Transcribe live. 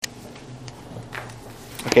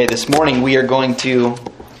Okay, this morning we are going to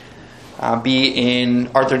be in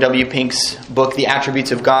Arthur W. Pink's book, The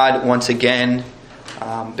Attributes of God, once again,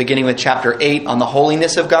 beginning with chapter 8 on the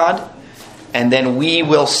holiness of God. And then we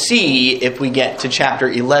will see if we get to chapter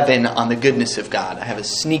 11 on the goodness of God. I have a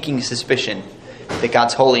sneaking suspicion that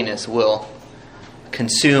God's holiness will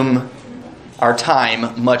consume our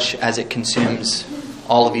time much as it consumes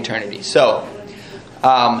all of eternity. So,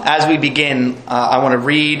 as we begin, I want to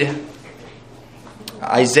read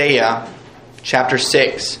Isaiah chapter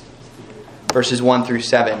 6, verses 1 through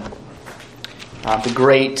 7. The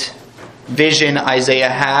great vision Isaiah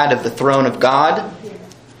had of the throne of God.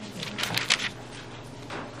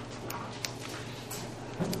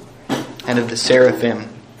 And of the seraphim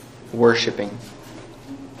worshiping.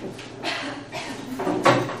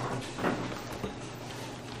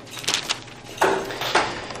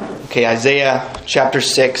 Okay, Isaiah chapter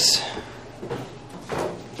 6.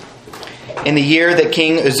 In the year that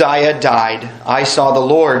King Uzziah died, I saw the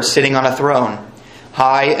Lord sitting on a throne,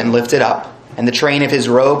 high and lifted up, and the train of his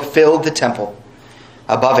robe filled the temple.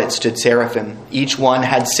 Above it stood seraphim. Each one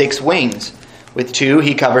had 6 wings. With 2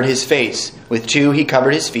 he covered his face, with 2 he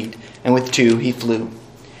covered his feet, and with 2 he flew.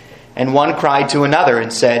 And one cried to another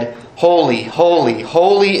and said, Holy, holy,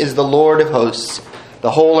 holy is the Lord of hosts. The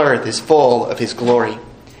whole earth is full of his glory.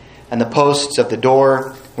 And the posts of the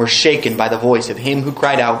door were shaken by the voice of him who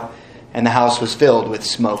cried out, and the house was filled with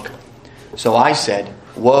smoke. So I said,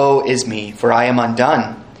 Woe is me, for I am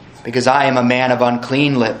undone, because I am a man of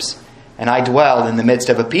unclean lips, and I dwell in the midst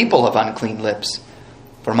of a people of unclean lips.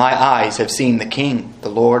 For my eyes have seen the King, the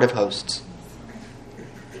Lord of hosts.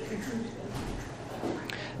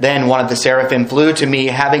 Then one of the seraphim flew to me,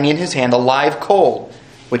 having in his hand a live coal,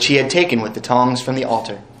 which he had taken with the tongs from the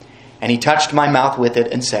altar. And he touched my mouth with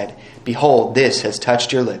it and said, Behold, this has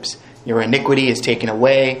touched your lips. Your iniquity is taken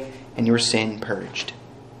away, and your sin purged.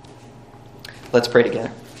 Let's pray together.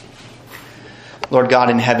 Lord God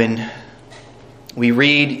in heaven, we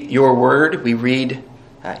read your word. We read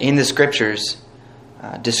in the scriptures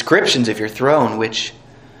descriptions of your throne, which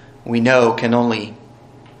we know can only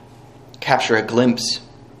capture a glimpse.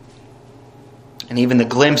 And even the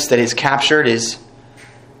glimpse that is captured is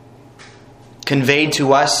conveyed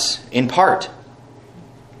to us in part.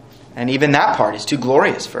 And even that part is too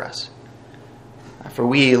glorious for us. For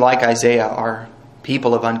we, like Isaiah, are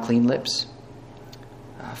people of unclean lips.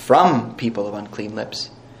 From people of unclean lips.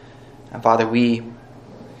 And Father, we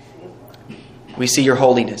see your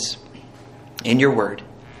holiness in your word.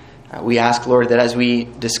 We ask, Lord, that as we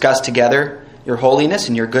discuss together your holiness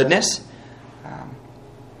and your goodness,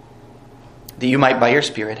 that you might, by your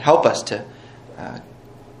Spirit, help us to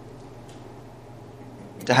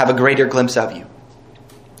have a greater glimpse of you.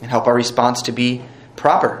 And help our response to be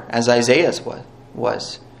proper, as Isaiah's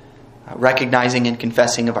was recognizing and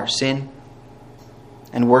confessing of our sin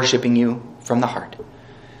and worshiping you from the heart.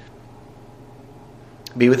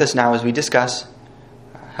 Be with us now as we discuss.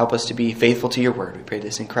 Help us to be faithful to your word. We pray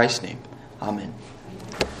this in Christ's name. Amen.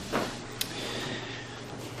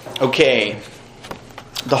 Okay.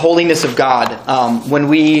 The holiness of God. When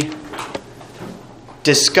we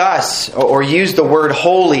discuss or use the word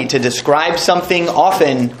holy to describe something,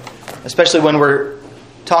 often, especially when we're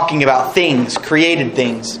talking about things, created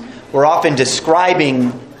things, we're often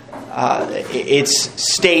describing its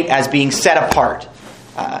state as being set apart,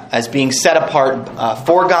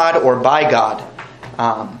 for God or by God.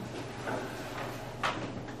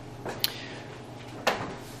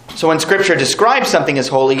 So when Scripture describes something as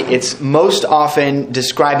holy, it's most often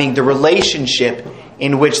describing the relationship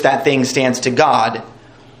in which that thing stands to God,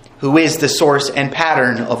 who is the source and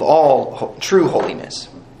pattern of all true holiness.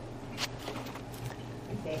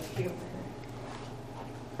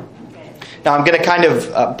 Now I'm going to kind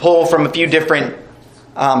of pull from a few different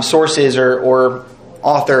sources or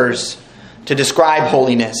authors to describe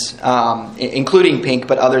holiness, including Pink,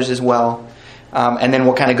 but others as well. And then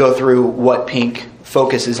we'll kind of go through what Pink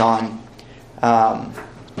focuses on.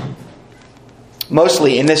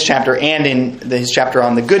 Mostly in this chapter and in his chapter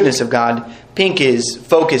on the goodness of God, Pink is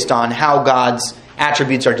focused on how God's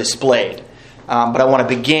attributes are displayed. But I want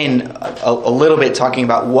to begin a little bit talking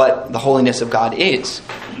about what the holiness of God is,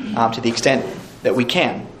 to the extent that we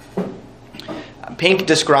can. Pink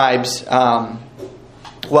describes, I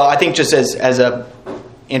think just as a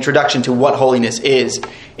introduction to what holiness is,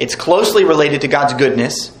 it's closely related to God's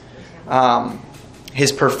goodness,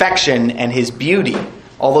 his perfection, and his beauty.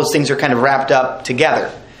 All those things are kind of wrapped up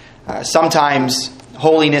together. Sometimes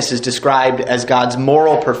holiness is described as God's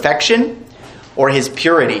moral perfection or his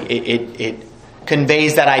purity. It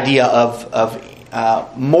conveys that idea of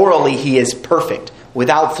morally he is perfect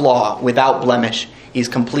without flaw, without blemish. He's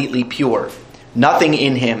completely pure. Nothing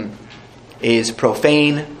in him is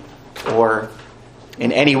profane or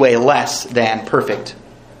in any way less than perfect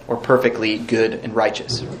or perfectly good and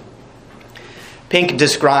righteous. Pink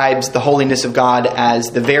describes the holiness of God as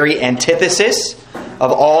the very antithesis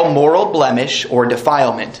of all moral blemish or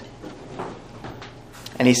defilement.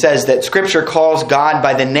 And he says that Scripture calls God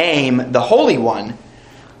by the name the Holy One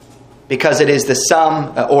because it is the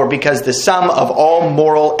sum, or because the sum of all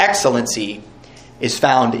moral excellency is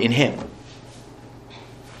found in him.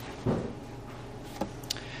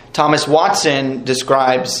 Thomas Watson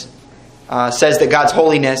says that God's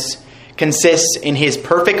holiness consists in his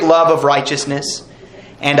perfect love of righteousness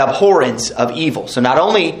and abhorrence of evil. So not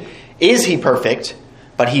only is he perfect,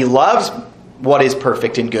 but he loves what is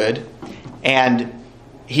perfect and good, and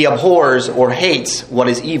he abhors or hates what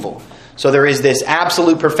is evil. So there is this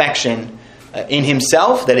absolute perfection in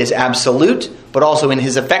himself that is absolute, but also in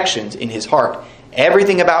his affections, in his heart.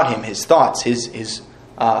 Everything about him, his thoughts, his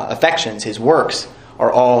affections, his works,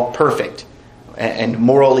 are all perfect and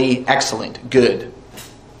morally excellent, good.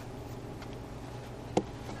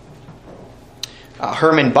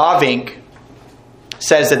 Herman Bavinck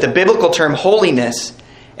says that the biblical term holiness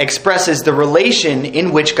expresses the relation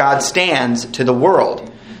in which God stands to the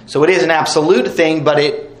world. So it is an absolute thing,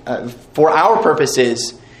 but for our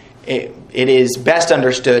purposes, it is best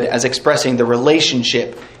understood as expressing the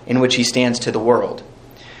relationship in which he stands to the world.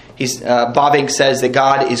 Bavinck says that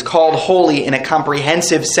God is called holy in a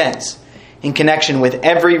comprehensive sense, in connection with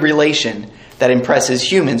every relation that impresses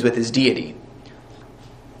humans with his deity.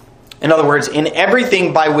 In other words, in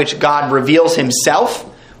everything by which God reveals himself,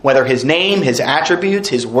 whether his name, his attributes,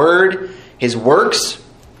 his word, his works,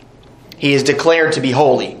 he is declared to be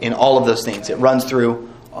holy in all of those things. It runs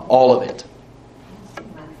through all of it.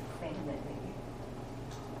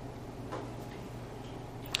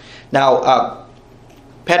 Now,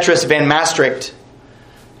 Petrus van Maastricht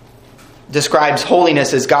describes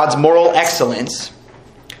holiness as God's moral excellence,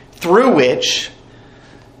 through which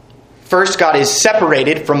first, God is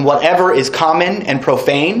separated from whatever is common and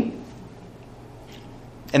profane.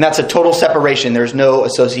 And that's a total separation. There's no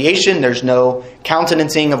association. There's no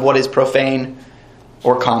countenancing of what is profane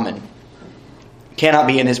or common. Cannot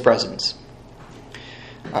be in his presence.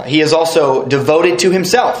 He is also devoted to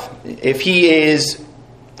himself. If he is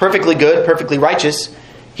perfectly good, perfectly righteous,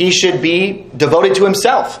 he should be devoted to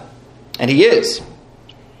himself. And he is.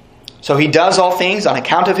 So he does all things on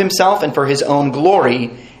account of himself and for his own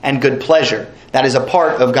glory and good pleasure. That is a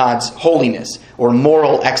part of God's holiness or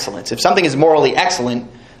moral excellence. If something is morally excellent,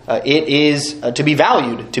 it is to be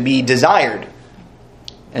valued, to be desired.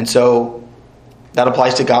 And so that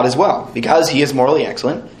applies to God as well. Because he is morally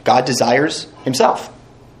excellent, God desires himself.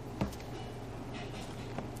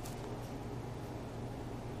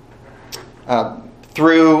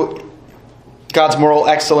 Through God's moral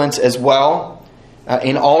excellence as well,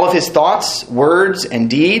 in all of his thoughts, words, and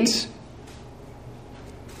deeds,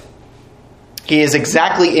 he is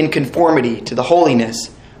exactly in conformity to the holiness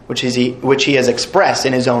which he has expressed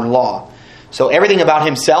in his own law. So everything about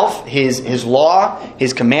himself, his law,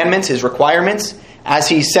 his commandments, his requirements, as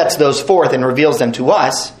he sets those forth and reveals them to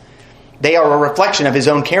us, they are a reflection of his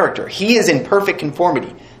own character. He is in perfect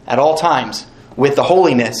conformity at all times with the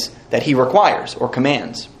holiness that he requires or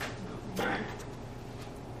commands.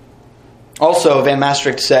 Also, Van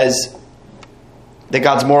Maastricht says that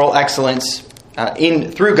God's moral excellence,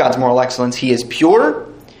 through God's moral excellence, he is pure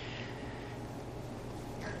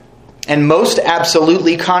and most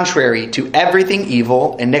absolutely contrary to everything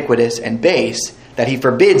evil, iniquitous, and base that he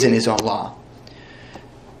forbids in his own law.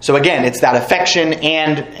 So again, it's that affection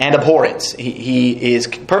and abhorrence. He is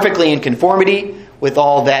perfectly in conformity with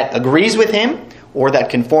all that agrees with him or that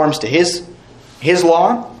conforms to his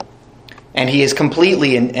law. And he is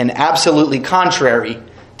completely and absolutely contrary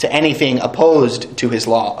to anything opposed to his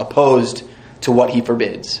law, opposed to what he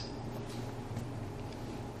forbids.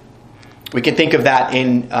 We can think of that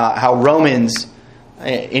in how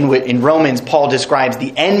in Romans, Paul describes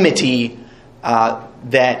the enmity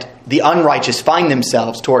that the unrighteous find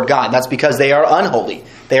themselves toward God. That's because they are unholy.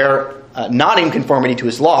 They are not in conformity to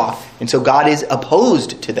his law, and so God is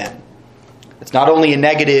opposed to them. It's not only a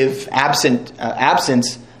negative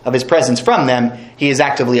absence of his presence from them, he is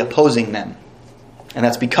actively opposing them. And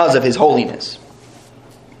that's because of his holiness.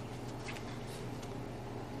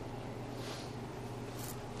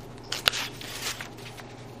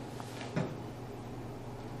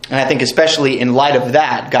 And I think especially in light of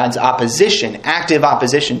that, God's opposition, active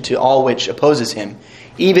opposition to all which opposes him,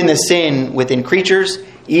 even the sin within creatures,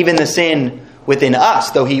 even the sin within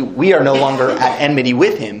us, though we are no longer at enmity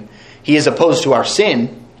with him, He is opposed to our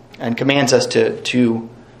sin and commands us to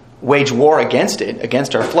wage war against it,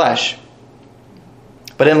 against our flesh.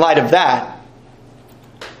 But in light of that,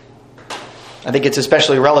 I think it's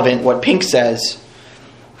especially relevant what Pink says.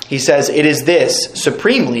 He says, it is this,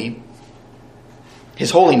 supremely,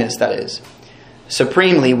 His holiness that is,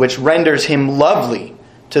 supremely, which renders Him lovely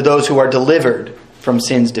to those who are delivered from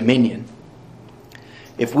sin's dominion.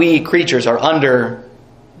 If we creatures are under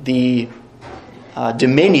the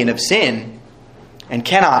dominion of sin and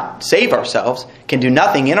cannot save ourselves, can do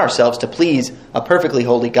nothing in ourselves to please a perfectly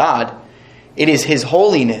holy God, it is His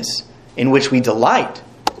holiness in which we delight.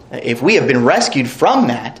 If we have been rescued from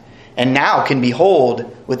that and now can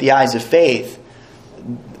behold with the eyes of faith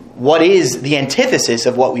what is the antithesis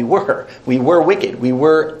of what we were. We were wicked. We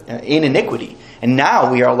were in iniquity. And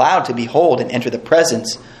now we are allowed to behold and enter the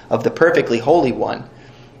presence of the perfectly holy one.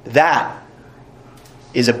 That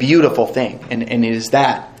is a beautiful thing. And it is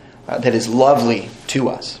that is lovely to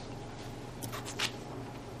us.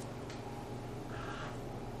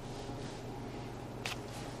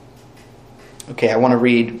 Okay, I want to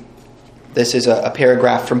read. This is a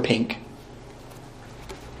paragraph from Pink.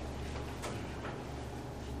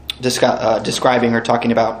 Describing or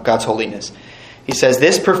talking about God's holiness. He says,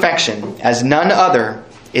 this perfection, as none other,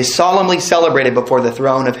 is solemnly celebrated before the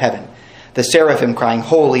throne of heaven. The seraphim crying,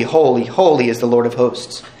 holy, holy, holy is the Lord of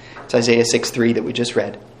hosts. It's Isaiah 6:3 that we just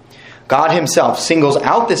read. God Himself singles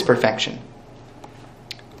out this perfection.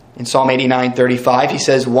 In Psalm 89:35, He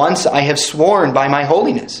says, once I have sworn by my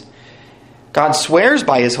holiness. God swears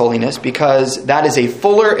by His holiness because that is a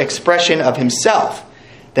fuller expression of Himself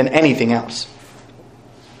than anything else.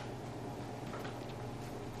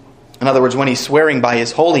 In other words, when He's swearing by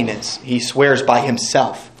His holiness, He swears by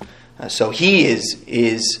Himself. So He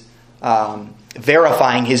is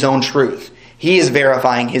verifying His own truth. He is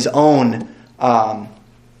verifying His own word,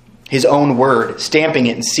 stamping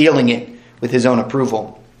it and sealing it with His own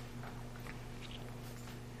approval.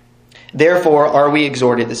 Therefore are we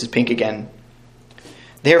exhorted, this is Pink again.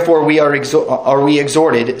 Therefore are we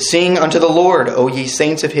exhorted, sing unto the Lord, O ye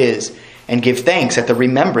saints of His, and give thanks at the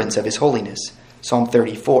remembrance of His holiness. Psalm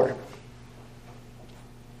 34.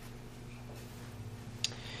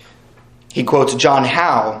 He quotes John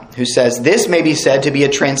Howe, who says, this may be said to be a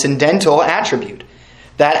transcendental attribute,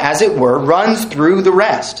 that, as it were, runs through the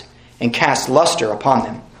rest and casts luster upon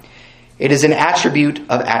them. It is an attribute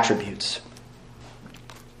of attributes.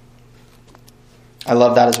 I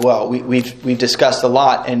love that as well. We've discussed a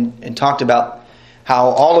lot and talked about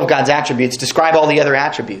how all of God's attributes describe all the other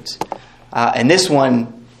attributes. And this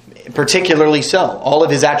one particularly so. All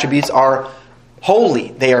of His attributes are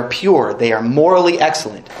holy. They are pure. They are morally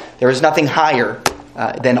excellent. There is nothing higher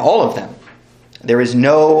than all of them. There is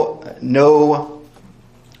no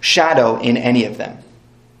shadow in any of them.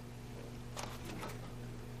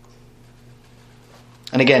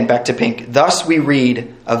 And again, back to Pink. Thus we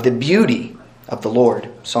read of the beauty of the Lord,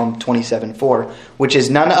 Psalm 27:4, which is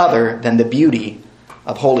none other than the beauty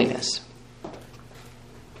of holiness.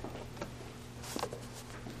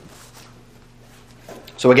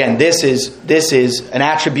 So again, this is an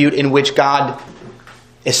attribute in which God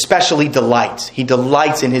especially delights. He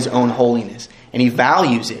delights in His own holiness, and He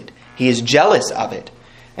values it. He is jealous of it.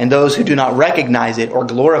 And those who do not recognize it or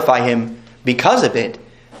glorify Him because of it,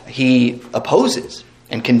 He opposes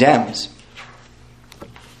and condemns.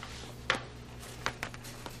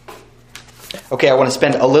 Okay, I want to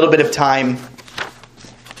spend a little bit of time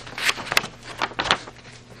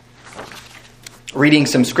reading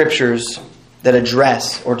some scriptures that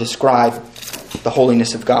address or describe the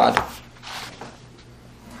holiness of God.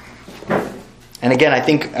 And again, I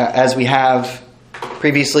think as we have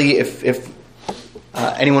previously, if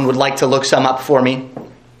anyone would like to look some up for me.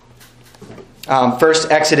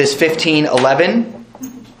 First, Exodus 15:11.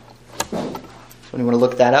 Anyone want to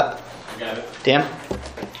look that up? I got it. Dan?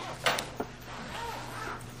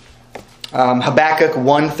 Habakkuk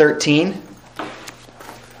 1:13.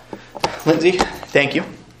 Lindsay, thank you.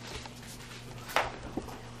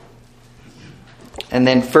 And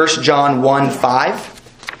then 1 John 1:5.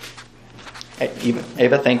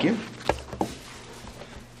 Ava, thank you.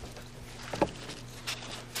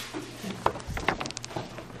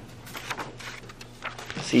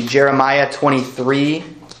 See Jeremiah 23.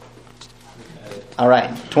 All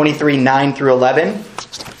right, 23:9 through 11.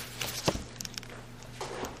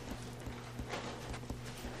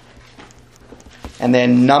 And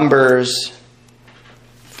then Numbers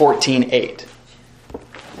 14:8.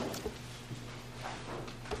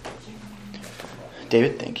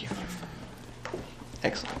 David, thank you.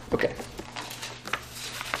 Excellent. Okay.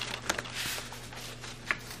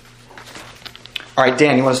 All right,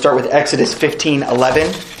 Dan, you want to start with Exodus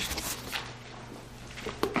 15:11?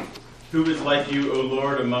 Who is like you, O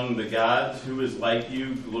Lord, among the gods? Who is like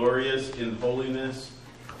you, glorious in holiness,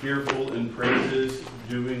 fearful in praises,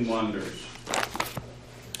 doing wonders?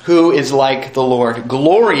 Who is like the Lord,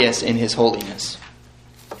 glorious in his holiness?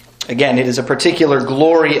 Again, it is a particular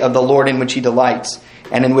glory of the Lord in which he delights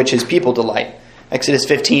and in which his people delight. Exodus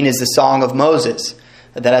 15 is the song of Moses,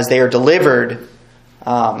 that as they are delivered,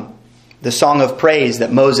 the song of praise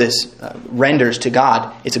that Moses renders to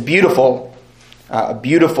God. It's a beautiful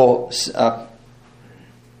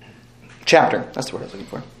chapter. That's the word I was looking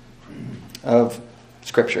for. Of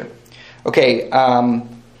Scripture. Okay,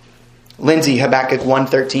 Lindsay, Habakkuk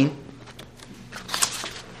 1:13.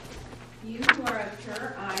 You who are of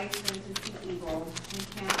purer eyes than to see evil and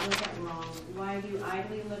can't look at wrong, why do you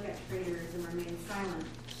idly look at traitors and remain silent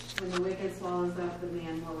when the wicked swallows up the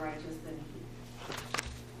man more righteous than he?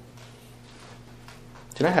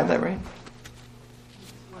 Did I have that right?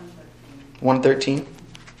 113. 1:13?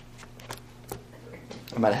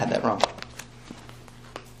 I might have had that wrong.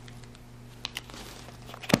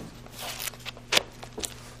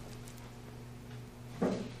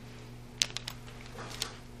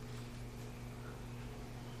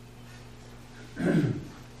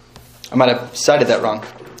 I might have cited that wrong.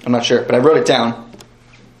 I'm not sure, but I wrote it down.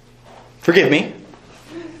 Forgive me.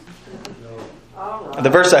 The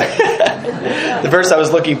verse I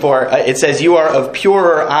was looking for, it says, "You are of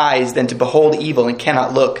purer eyes than to behold evil and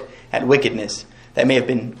cannot look at wickedness." That may have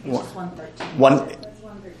been one.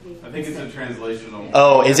 I think it's a translational.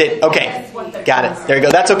 Oh, is it? Okay. Got it. There you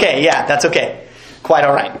go. That's okay. Yeah, that's okay. Quite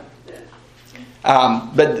all right.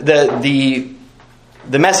 But the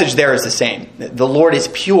message there is the same. The Lord is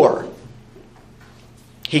pure.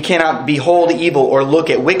 He cannot behold evil or look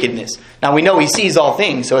at wickedness. Now we know he sees all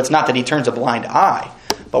things, so it's not that he turns a blind eye.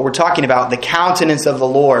 But we're talking about the countenance of the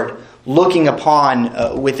Lord looking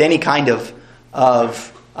upon with any kind of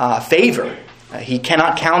favor. He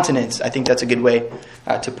cannot countenance, I think that's a good way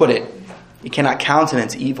to put it. He cannot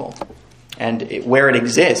countenance evil. And where it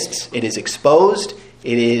exists, it is exposed,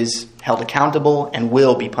 it is held accountable, and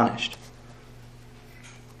will be punished.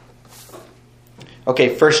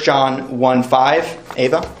 Okay, 1 John 1:5.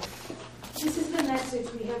 Ava? This is the message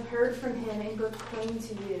we have heard from him and proclaim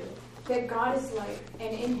to you, that God is light,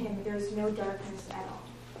 and in him there is no darkness at all.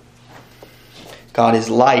 God is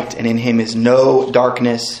light, and in him is no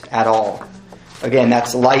darkness at all. Again,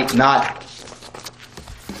 that's light, not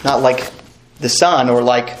like the sun or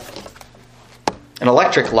like an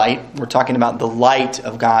electric light. We're talking about the light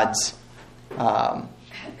of God's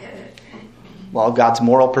God's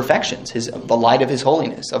moral perfections, the light of his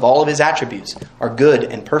holiness, of all of his attributes are good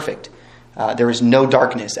and perfect. There is no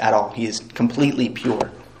darkness at all. He is completely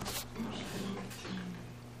pure.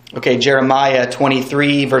 Okay, Jeremiah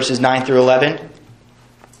 23, verses 9 through 11.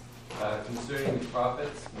 Concerning the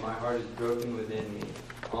prophets, my heart is broken within me.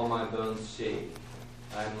 All my bones shake.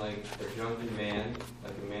 I am like a drunken man,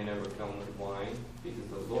 like a man overcome with wine, because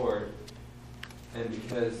the Lord, and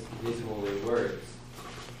because his holy words.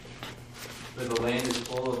 For the land is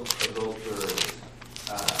full of adulterers.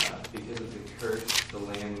 Because of the curse, the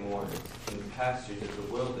land mourns, and the pastures of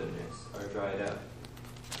the wilderness are dried up.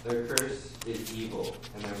 Their curse is evil,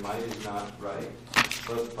 and their might is not right.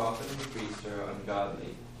 Both the prophet and the priest are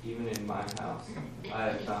ungodly. Even in my house I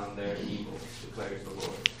have found their evil, declares the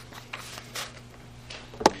Lord.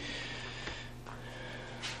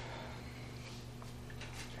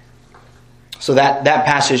 So that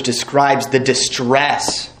passage describes the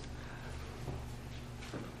distress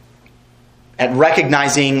at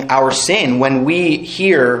recognizing our sin when we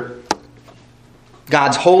hear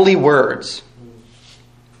God's holy words.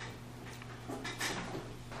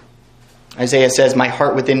 Isaiah says, "My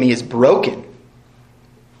heart within me is broken.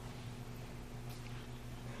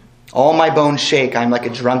 All my bones shake. I am like a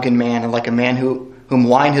drunken man, and like a man whom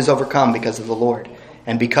wine has overcome because of the Lord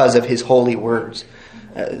and because of his holy words."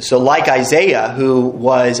 So like Isaiah, who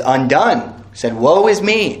was undone, said, "Woe is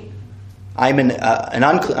me. I'm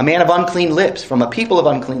a man of unclean lips, from a people of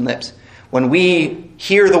unclean lips." When we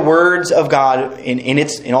hear the words of God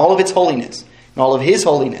in all of its holiness, in all of his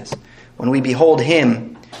holiness, when we behold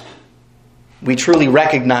him, we truly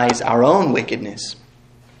recognize our own wickedness,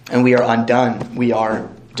 and we are undone. We are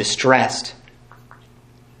distressed.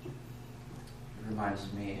 It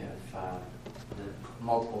reminds me of the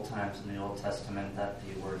multiple times in the Old Testament that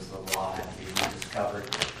the words of the law had to be rediscovered.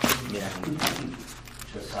 Yeah.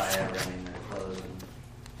 Josiah rending their clothes.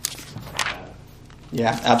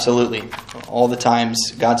 Yeah, absolutely. All the times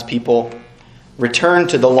God's people returned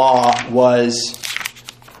to the law was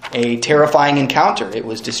a terrifying encounter. It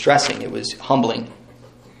was distressing. It was humbling.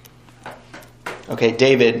 Okay,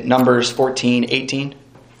 David, Numbers 14:18.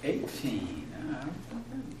 18.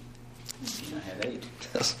 I had 8.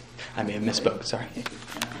 I may have misspoke, sorry.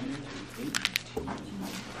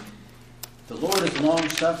 The Lord is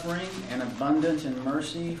long-suffering and abundant in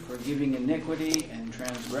mercy, forgiving iniquity and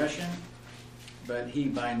transgression, but he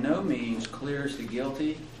by no means clears the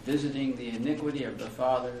guilty, visiting the iniquity of the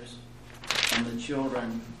fathers and the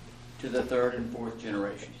children to the third and fourth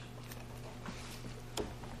generations.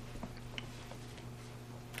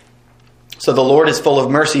 So the Lord is full of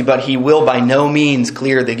mercy, but he will by no means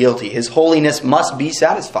clear the guilty. His holiness must be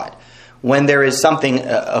satisfied. When there is something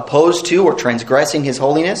opposed to or transgressing his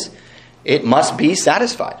holiness, it must be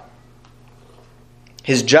satisfied.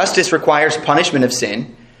 His justice requires punishment of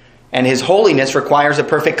sin, and his holiness requires a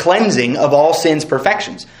perfect cleansing of all sin's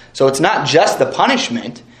perfections. So it's not just the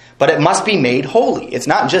punishment, but it must be made holy. It's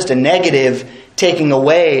not just a negative taking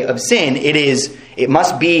away of sin. It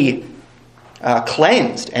must be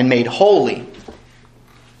cleansed and made holy.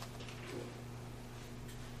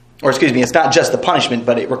 Or excuse me, it's not just the punishment,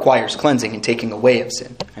 but it requires cleansing and taking away of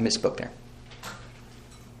sin. I misspoke there.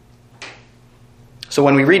 So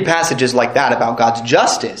when we read passages like that about God's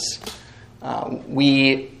justice,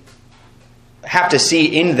 we have to see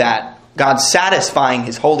in that God satisfying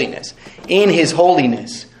his holiness. In his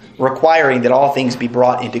holiness, requiring that all things be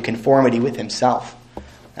brought into conformity with himself.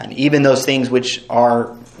 And even those things which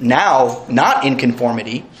are now not in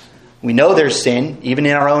conformity, we know there's sin, even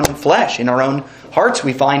in our own flesh, in our own hearts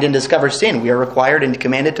we find and discover sin. We are required and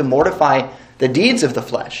commanded to mortify the deeds of the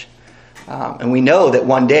flesh. And we know that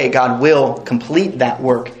one day God will complete that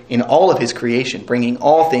work in all of his creation, bringing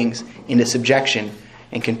all things into subjection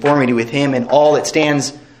and conformity with him, and all that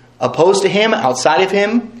stands opposed to him, outside of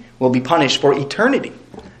him, will be punished for eternity.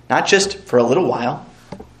 Not just for a little while,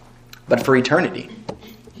 but for eternity,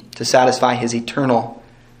 to satisfy his eternal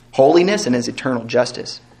holiness and his eternal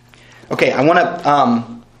justice. Okay, I want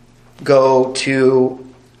to go to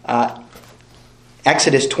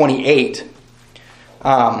Exodus 28.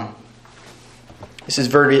 This is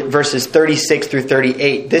verses 36 through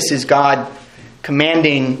 38. This is God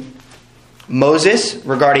commanding Moses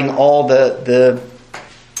regarding all the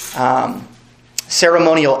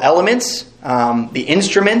ceremonial elements, the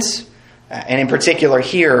instruments, and in particular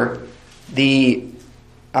here, the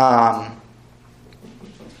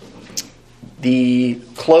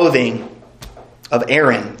clothing of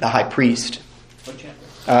Aaron, the high priest. What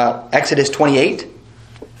chapter? Exodus 28,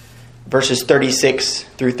 verses 36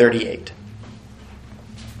 through 38.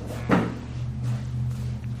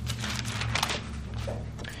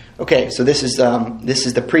 Okay, so this is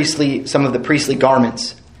the priestly, some of the priestly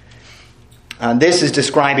garments. This is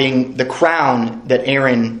describing the crown that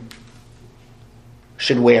Aaron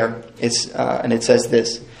should wear. And it says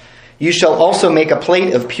this: "You shall also make a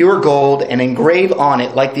plate of pure gold and engrave on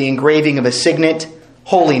it, like the engraving of a signet,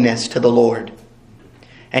 holiness to the Lord.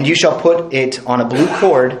 And you shall put it on a blue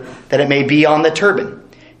cord, that it may be on the turban.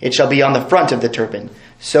 It shall be on the front of the turban.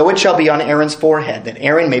 So it shall be on Aaron's forehead, that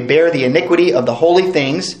Aaron may bear the iniquity of the holy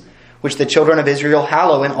things, which the children of Israel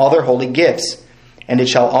hallow in all their holy gifts. And it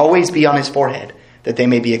shall always be on his forehead, that they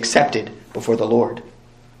may be accepted before the Lord."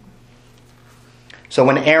 So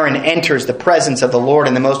when Aaron enters the presence of the Lord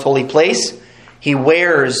in the most holy place, he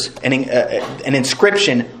wears an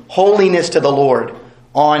inscription, "Holiness to the Lord,"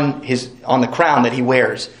 on the crown that he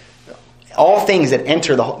wears. All things that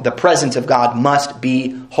enter the presence of God must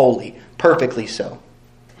be holy, perfectly so.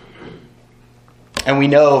 And we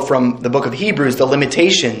know from the book of Hebrews the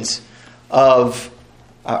limitations of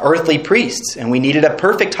earthly priests, and we needed a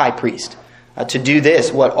perfect high priest to do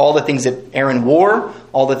this. All the things that Aaron wore,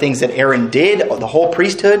 all the things that Aaron did, the whole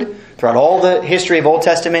priesthood throughout all the history of Old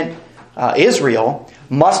Testament Israel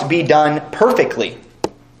must be done perfectly,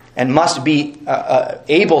 and must be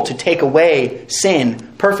able to take away sin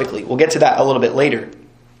perfectly. We'll get to that a little bit later,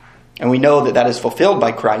 and we know that is fulfilled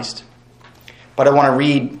by Christ. But I want to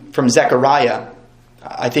read from Zechariah.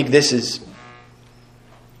 I think this is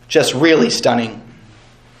just really stunning.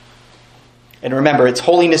 And remember, it's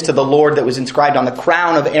holiness to the Lord that was inscribed on the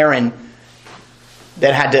crown of Aaron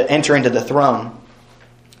that had to enter into the throne.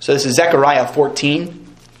 So this is Zechariah 14.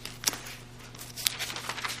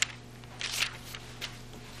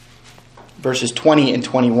 Verses 20 and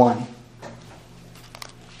 21.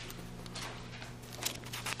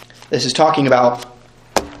 This is talking about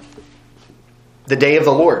the day of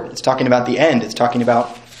the Lord. It's talking about the end. It's talking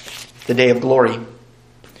about the day of glory.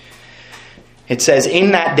 It says,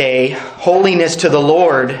 "In that day, holiness to the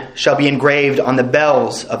Lord shall be engraved on the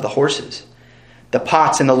bells of the horses, the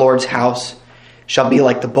pots in the Lord's house, shall be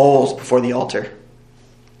like the bowls before the altar.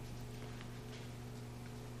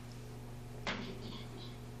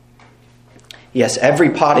 Yes,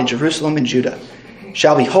 every pot in Jerusalem and Judah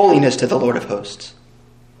shall be holiness to the Lord of hosts.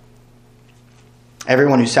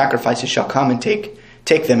 Everyone who sacrifices shall come and take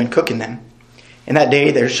them and cook in them. In that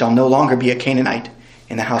day there shall no longer be a Canaanite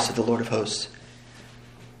in the house of the Lord of hosts.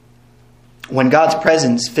 When God's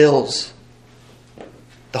presence fills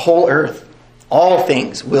the whole earth, all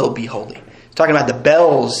things will be holy. It's talking about the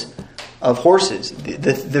bells of horses,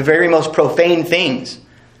 the very most profane things.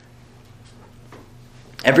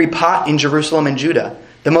 Every pot in Jerusalem and Judah,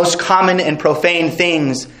 the most common and profane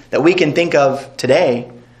things that we can think of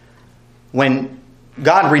today, when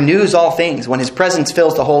God renews all things, when his presence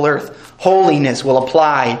fills the whole earth, holiness will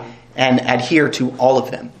apply and adhere to all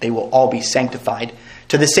of them. They will all be sanctified.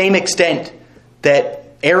 To the same extent that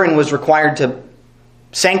Aaron was required to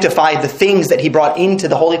sanctify the things that he brought into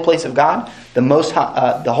the holy place of God,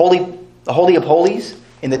 the holy of holies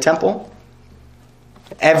in the temple,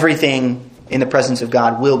 everything in the presence of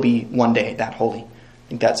God will be one day that holy. I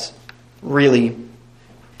think that's really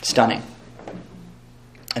stunning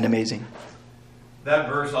and amazing. That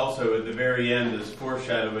verse also at the very end is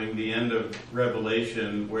foreshadowing the end of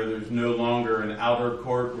Revelation, where there's no longer an outer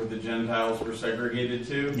court where the Gentiles were segregated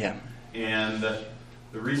to. Yeah. And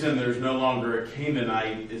the reason there's no longer a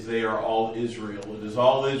Canaanite is they are all Israel. It is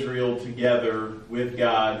all Israel together with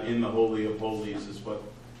God in the Holy of Holies is what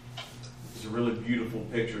is a really beautiful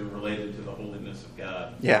picture related to the holiness of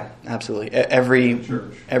God. Yeah, absolutely.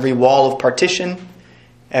 Every wall of partition,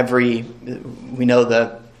 we know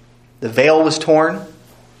the veil was torn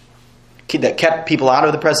that kept people out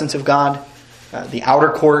of the presence of God. The outer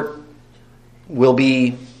court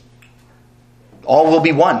all will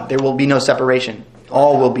be one. There will be no separation.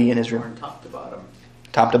 All will be in Israel. Torn top to bottom.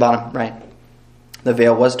 Top to bottom, right. The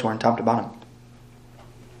veil was torn top to bottom.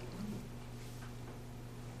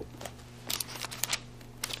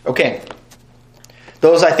 Okay.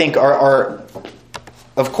 Those, I think, are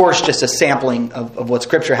of course, just a sampling of what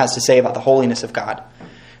Scripture has to say about the holiness of God.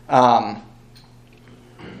 And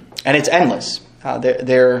it's endless.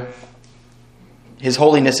 His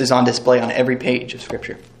holiness is on display on every page of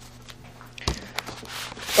Scripture.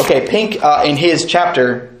 Okay, Pink, in his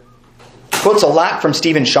chapter, quotes a lot from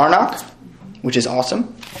Stephen Charnock, which is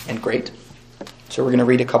awesome and great. So we're going to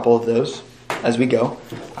read a couple of those as we go.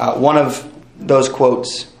 One of those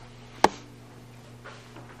quotes,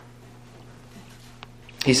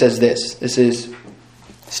 he says this. This is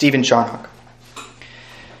Stephen Charnock.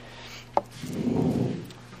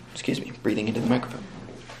 Excuse me, breathing into the microphone.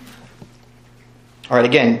 All right,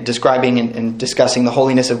 again, describing and discussing the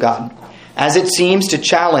holiness of God. As it seems to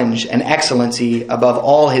challenge an excellency above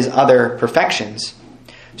all his other perfections,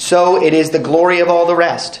 so it is the glory of all the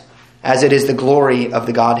rest. As it is the glory of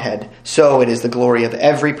the Godhead, so it is the glory of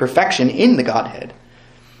every perfection in the Godhead.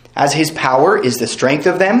 As his power is the strength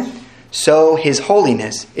of them, so his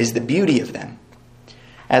holiness is the beauty of them.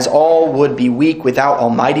 As all would be weak without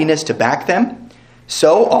almightiness to back them,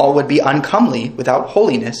 so all would be uncomely without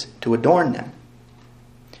holiness to adorn them.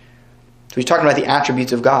 So he's talking about the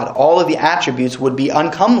attributes of God. All of the attributes would be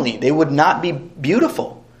uncomely. They would not be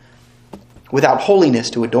beautiful without holiness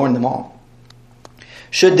to adorn them all.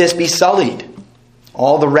 Should this be sullied,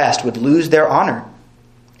 all the rest would lose their honor.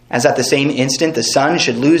 As at the same instant the sun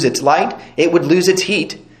should lose its light, it would lose its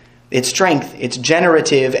heat, its strength, its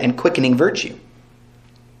generative and quickening virtue.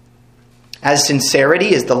 As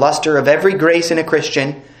sincerity is the luster of every grace in a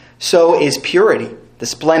Christian, so is purity the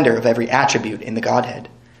splendor of every attribute in the Godhead.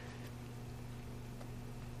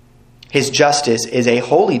 His justice is a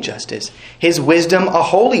holy justice. His wisdom, a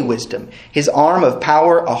holy wisdom. His arm of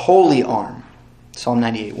power, a holy arm. Psalm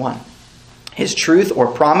 98:1. His truth or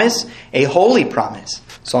promise, a holy promise.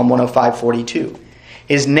 Psalm 105:42.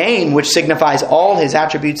 His name, which signifies all his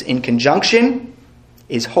attributes in conjunction,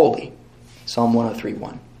 is holy. Psalm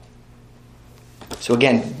 103:1. So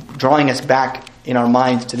again, drawing us back in our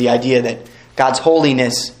minds to the idea that God's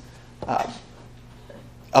holiness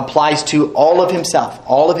applies to all of himself,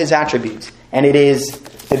 all of his attributes. And it is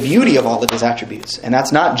the beauty of all of his attributes. And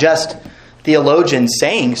that's not just theologians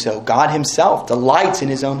saying so. God himself delights in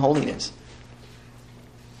his own holiness.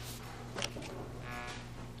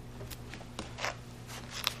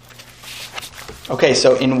 Okay,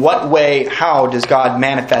 so in what way, how does God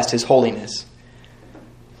manifest his holiness?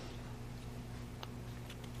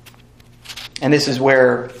 And this is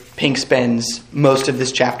where Pink spends most of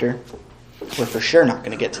this chapter. We're for sure not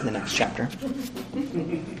going to get to the next chapter.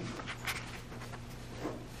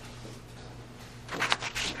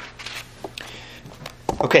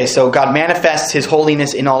 Okay, so God manifests his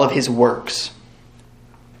holiness in all of his works.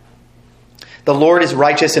 The Lord is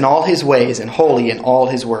righteous in all his ways and holy in all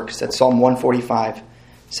his works. That's Psalm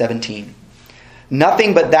 145:17.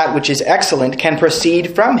 Nothing but that which is excellent can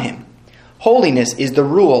proceed from him. Holiness is the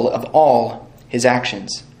rule of all his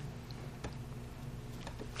actions.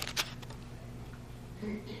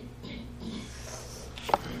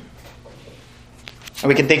 And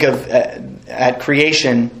we can think of at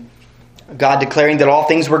creation, God declaring that all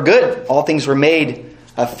things were good. All things were made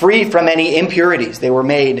free from any impurities. They were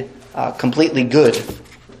made completely good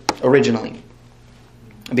originally.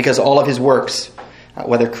 Because all of his works,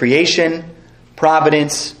 whether creation,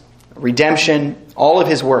 providence, redemption, all of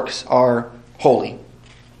his works are holy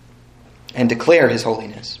and declare his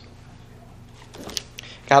holiness.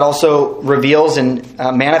 God also reveals and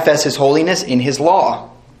manifests his holiness in his law.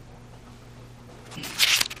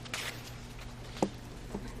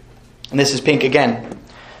 And this is pink again.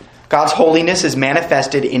 God's holiness is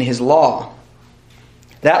manifested in his law.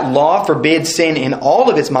 That law forbids sin in all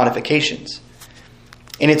of its modifications.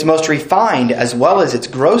 In its most refined as well as its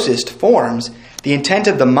grossest forms, the intent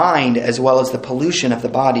of the mind as well as the pollution of the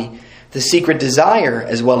body, the secret desire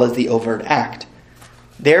as well as the overt act.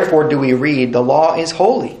 Therefore do we read, the law is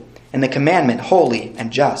holy, and the commandment holy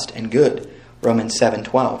and just and good. Romans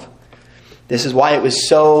 7:12. This is why it was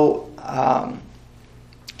so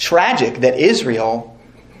tragic that Israel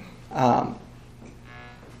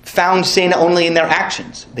found sin only in their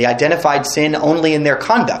actions. They identified sin only in their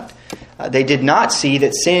conduct. They did not see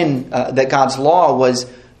that sin, that God's law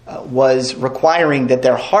was requiring that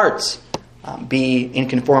their hearts be in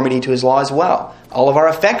conformity to his law as well. All of our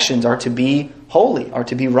affections are to be holy, are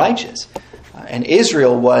to be righteous. And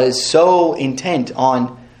Israel was so intent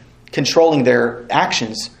on controlling their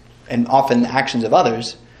actions, and often the actions of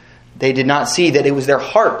others, they did not see that it was their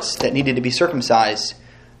hearts that needed to be circumcised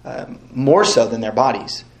more so than their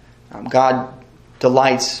bodies. God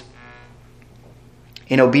delights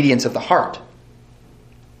in obedience of the heart.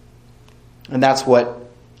 And that's what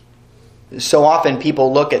so often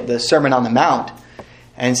people look at the Sermon on the Mount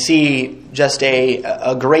and see just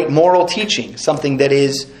a great moral teaching, something that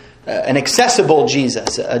is an accessible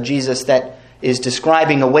Jesus, a Jesus that is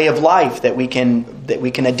describing a way of life that we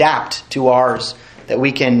can adapt to ours, that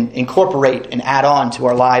we can incorporate and add on to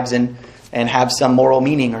our lives and have some moral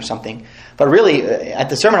meaning or something. But really, at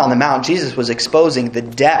the Sermon on the Mount, Jesus was exposing the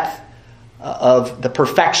depth of the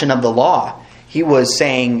perfection of the law. He was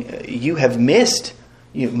saying, you have missed.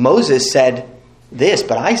 Moses said this,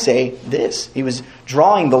 but I say this. He was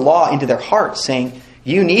drawing the law into their hearts, saying,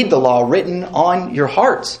 you need the law written on your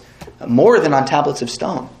hearts more than on tablets of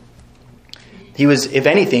stone. He was, if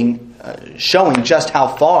anything, showing just how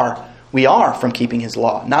far we are from keeping his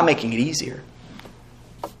law, not making it easier.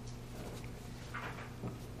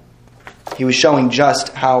 He was showing just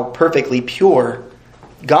how perfectly pure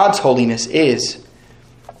God's holiness is.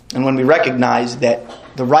 And when we recognize that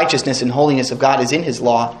the righteousness and holiness of God is in his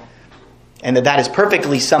law, and that is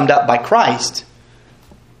perfectly summed up by Christ,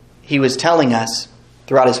 he was telling us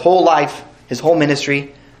throughout his whole life, his whole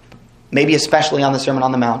ministry, maybe especially on the Sermon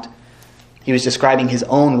on the Mount, he was describing his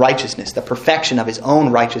own righteousness, the perfection of his own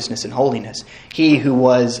righteousness and holiness. He who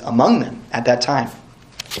was among them at that time,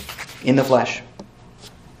 in the flesh.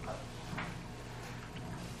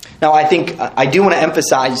 Now, I think I do want to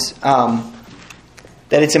emphasize that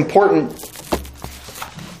it's important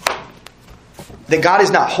that God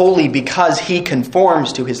is not holy because he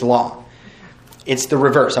conforms to his law. It's the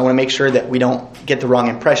reverse. I want to make sure that we don't get the wrong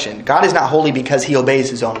impression. God is not holy because he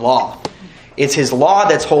obeys his own law. It's his law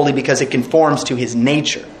that's holy because it conforms to his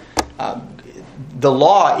nature. The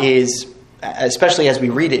law is, especially as we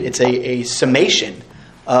read it, it's a summation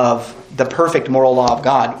of the perfect moral law of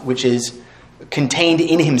God, which is contained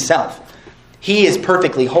in himself. He is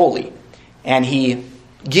perfectly holy, and he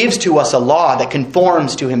gives to us a law that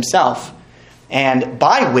conforms to himself, and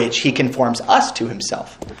by which he conforms us to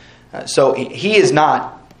himself. So he is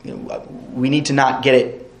not, we need to not get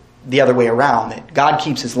it the other way around, that God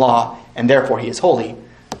keeps his law and therefore he is holy.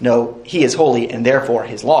 No, he is holy and therefore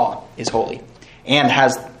his law is holy, and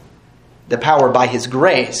has the power by his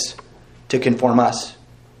grace to conform us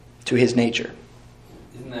to his nature.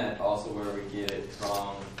 Isn't that also where we get it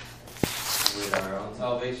wrong with our own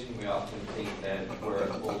salvation? We often think that we're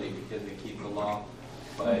holy because we keep the law,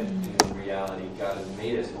 but in reality, God has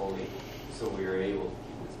made us holy, so we are able to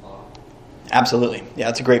keep his law. Absolutely. Yeah,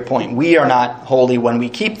 that's a great point. We are not holy when we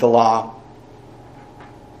keep the law.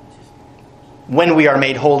 When we are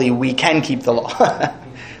made holy, we can keep the law.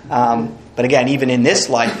 But again, even in this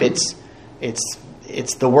life, it's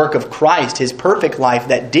the work of Christ, his perfect life,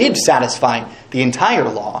 that did satisfy the entire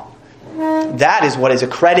law. That is what is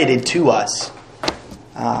accredited to us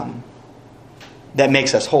that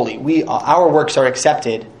makes us holy. Our works are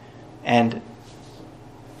accepted, and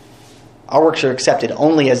our works are accepted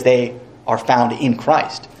only as they are found in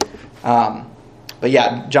Christ. But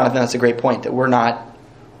yeah, Jonathan, that's a great point, that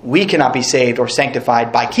we cannot be saved or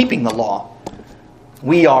sanctified by keeping the law.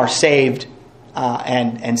 We are saved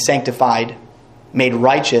and sanctified, made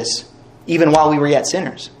righteous, even while we were yet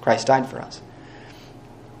sinners. Christ died for us.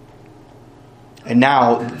 And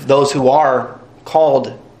now those who are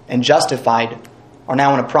called and justified are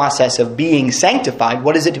now in a process of being sanctified.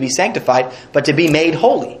 What is it to be sanctified? But to be made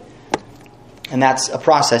holy. And that's a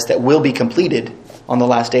process that will be completed on the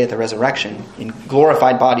last day at the resurrection in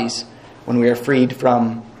glorified bodies when we are freed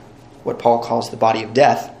from what Paul calls the body of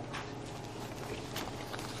death.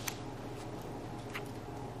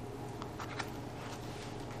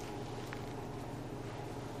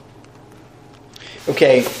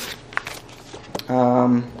 Okay.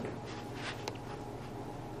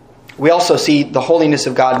 We also see the holiness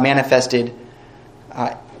of God manifested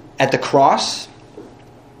at the cross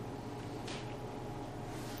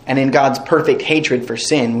and in God's perfect hatred for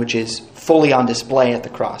sin, which is fully on display at the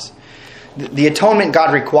cross. The atonement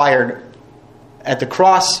God required at the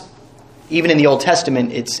cross, even in the Old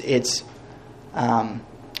Testament, it's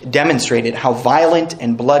demonstrated how violent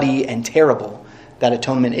and bloody and terrible that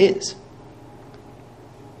atonement is.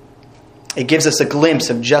 It gives us a glimpse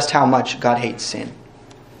of just how much God hates sin.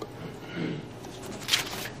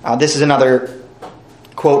 This is another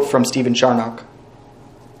quote from Stephen Charnock.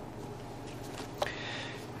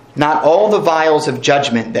 Not all the vials of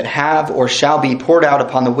judgment that have or shall be poured out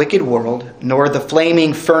upon the wicked world, nor the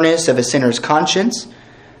flaming furnace of a sinner's conscience,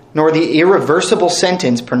 nor the irreversible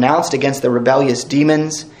sentence pronounced against the rebellious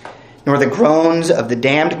demons, nor the groans of the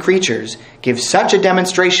damned creatures give such a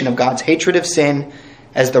demonstration of God's hatred of sin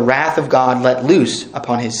as the wrath of God let loose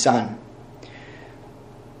upon his Son.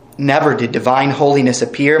 Never did divine holiness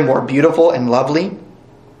appear more beautiful and lovely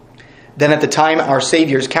than at the time our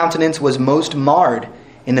Savior's countenance was most marred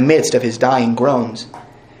in the midst of his dying groans.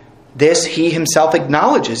 This he himself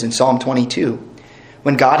acknowledges in Psalm 22,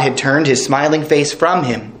 when God had turned his smiling face from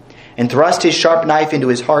him and thrust his sharp knife into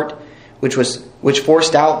his heart, which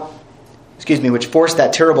forced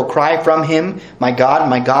that terrible cry from him, my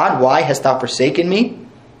God, why hast thou forsaken me?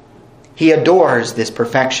 He adores this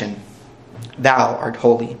perfection. Thou art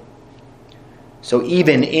holy. So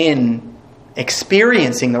even in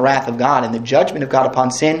experiencing the wrath of God and the judgment of God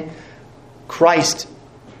upon sin, Christ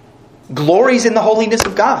glories in the holiness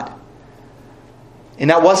of God. And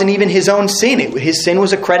that wasn't even his own sin. His sin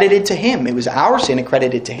was accredited to him. It was our sin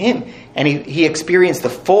accredited to him. And he experienced the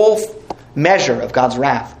full measure of God's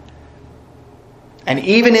wrath. And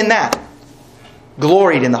even in that,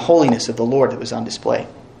 gloried in the holiness of the Lord that was on display.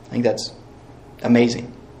 I think that's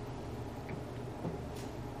amazing.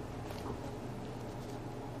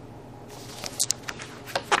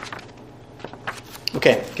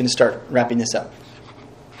 Okay, I'm going to start wrapping this up.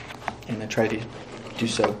 I'm going to try to do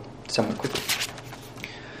so somewhat quickly.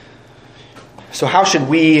 So how should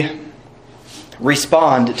we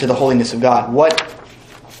respond to the holiness of God? What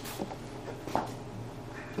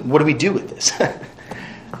do we do with this?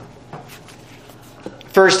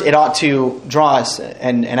 First, it ought to draw us,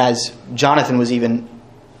 and as Jonathan was even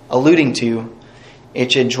alluding to,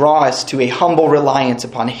 it should draw us to a humble reliance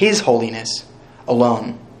upon his holiness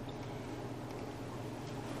alone.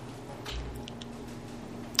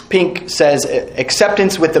 Pink says,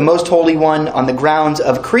 acceptance with the Most Holy One on the grounds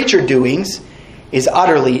of creature doings is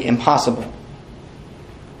utterly impossible.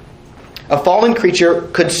 A fallen creature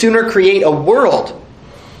could sooner create a world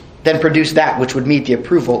than produce that which would meet the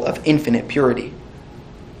approval of infinite purity.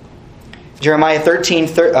 Jeremiah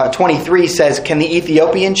 13:23 says, can the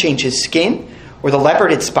Ethiopian change his skin, or the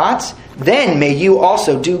leopard its spots? Then may you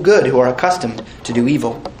also do good who are accustomed to do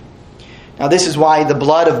evil. Now this is why the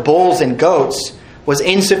blood of bulls and goats was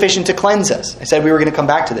insufficient to cleanse us. I said we were going to come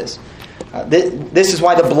back to this. This is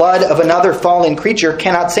why the blood of another fallen creature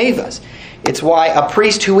cannot save us. It's why a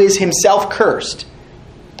priest who is himself cursed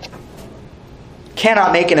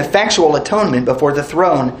cannot make an effectual atonement before the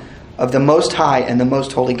throne of the Most High and the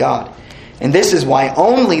Most Holy God. And this is why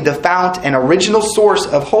only the fount and original source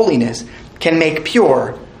of holiness can make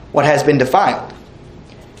pure what has been defiled.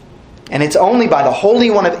 And it's only by the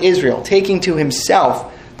Holy One of Israel taking to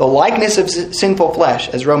himself the likeness of sinful flesh,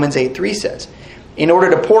 as Romans 8:3 says, in order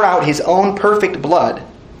to pour out his own perfect blood.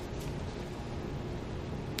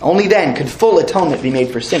 Only then could full atonement be made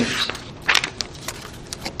for sinners.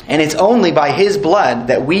 And it's only by his blood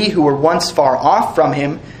that we who were once far off from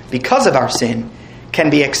him because of our sin can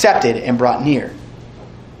be accepted and brought near.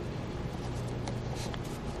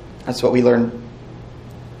 That's what we learn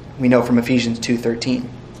We know from Ephesians 2:13.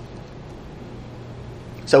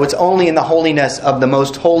 So it's only in the holiness of the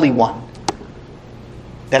Most Holy One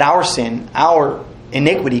that our sin, our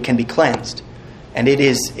iniquity can be cleansed. And it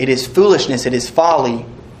is foolishness, it is folly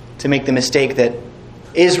to make the mistake that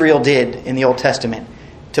Israel did in the Old Testament,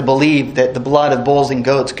 to believe that the blood of bulls and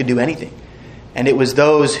goats could do anything. And it was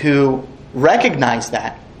those who recognized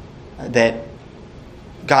that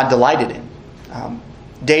God delighted in.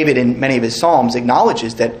 David, in many of his Psalms,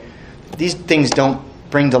 acknowledges that these things don't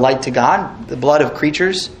bring delight to God, the blood of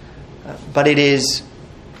creatures, but it is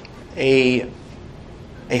a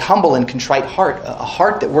humble and contrite heart, a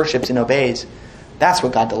heart that worships and obeys. That's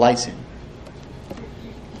what God delights in.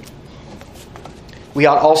 We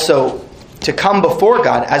ought also to come before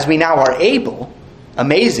God, as we now are able,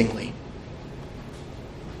 amazingly.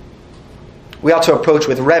 We ought to approach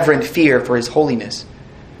with reverent fear for His holiness.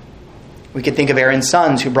 We could think of Aaron's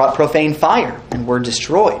sons who brought profane fire and were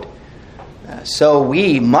destroyed. So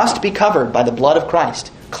we must be covered by the blood of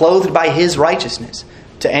Christ, clothed by His righteousness,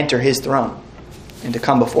 to enter His throne and to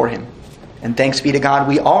come before Him. And thanks be to God,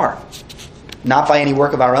 we are. Not by any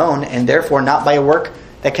work of our own, and therefore not by a work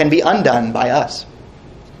that can be undone by us.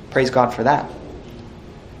 Praise God for that.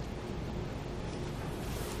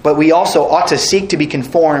 But we also ought to seek to be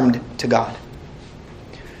conformed to God.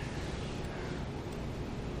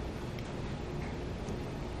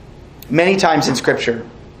 Many times in Scripture,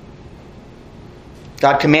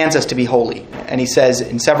 God commands us to be holy. And He says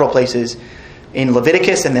in several places, in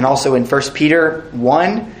Leviticus and then also in 1 Peter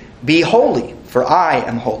 1, be holy, for I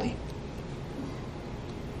am holy.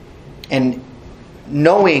 And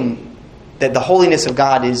knowing that the holiness of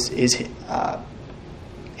God is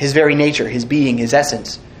His very nature, His being, His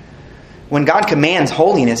essence. When God commands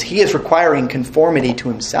holiness, He is requiring conformity to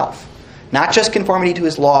Himself. Not just conformity to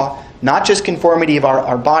His law, not just conformity of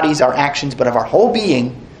our bodies, our actions, but of our whole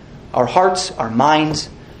being, our hearts, our minds,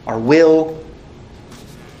 our will.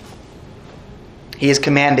 He is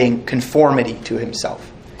commanding conformity to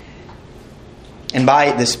Himself. And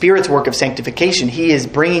by the Spirit's work of sanctification, He is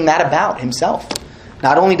bringing that about Himself.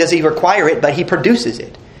 Not only does He require it, but He produces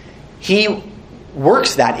it. He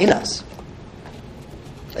works that in us.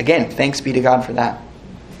 Again, thanks be to God for that.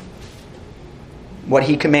 What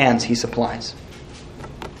He commands, He supplies.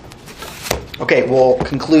 Okay, we'll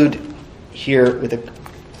conclude here with a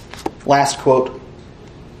last quote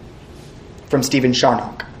from Stephen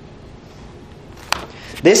Charnock.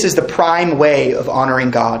 This is the prime way of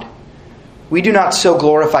honoring God. We do not so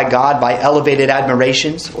glorify God by elevated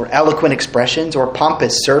admirations or eloquent expressions or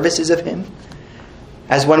pompous services of Him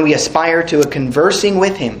as when we aspire to a conversing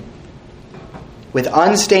with Him with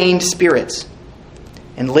unstained spirits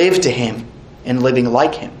and live to Him and living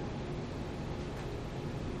like Him.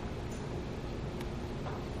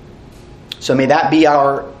 So may that be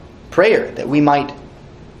our prayer, that we might,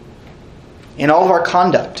 in all of our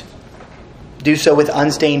conduct, do so with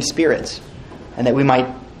unstained spirits, and that we might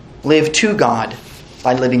live to God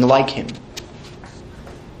by living like Him.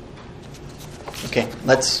 Okay,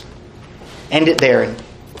 let's end it there and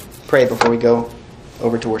pray before we go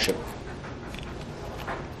over to worship.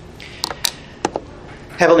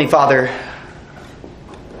 Heavenly Father,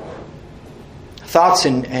 thoughts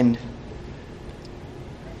and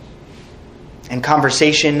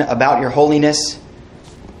conversation about Your holiness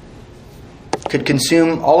could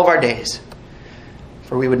consume all of our days,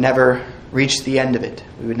 for we would never reach the end of it.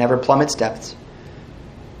 We would never plumb its depths.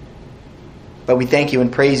 But we thank You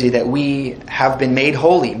and praise You that we have been made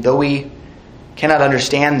holy. Though we cannot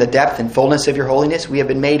understand the depth and fullness of Your holiness, we have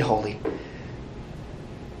been made holy.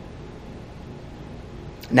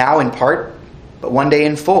 Now in part, but one day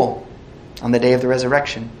in full, on the day of the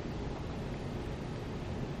resurrection.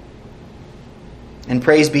 And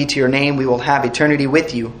praise be to Your name, we will have eternity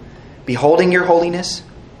with You, beholding Your holiness,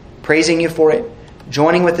 praising You for it,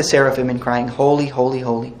 joining with the seraphim and crying, Holy, holy,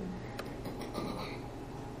 holy.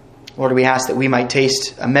 Lord, we ask that we might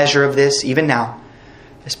taste a measure of this even now,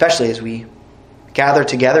 especially as we gather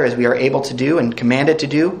together, as we are able to do and commanded to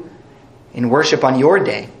do, in worship on Your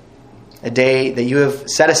day, a day that You have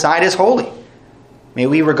set aside as holy. May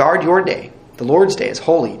we regard Your day, the Lord's day, as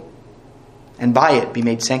holy, and by it be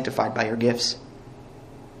made sanctified by Your gifts,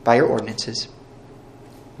 by Your ordinances.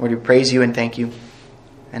 Lord, we praise You and thank You,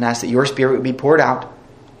 and ask that Your Spirit would be poured out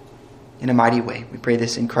in a mighty way. We pray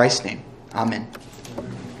this in Christ's name. Amen.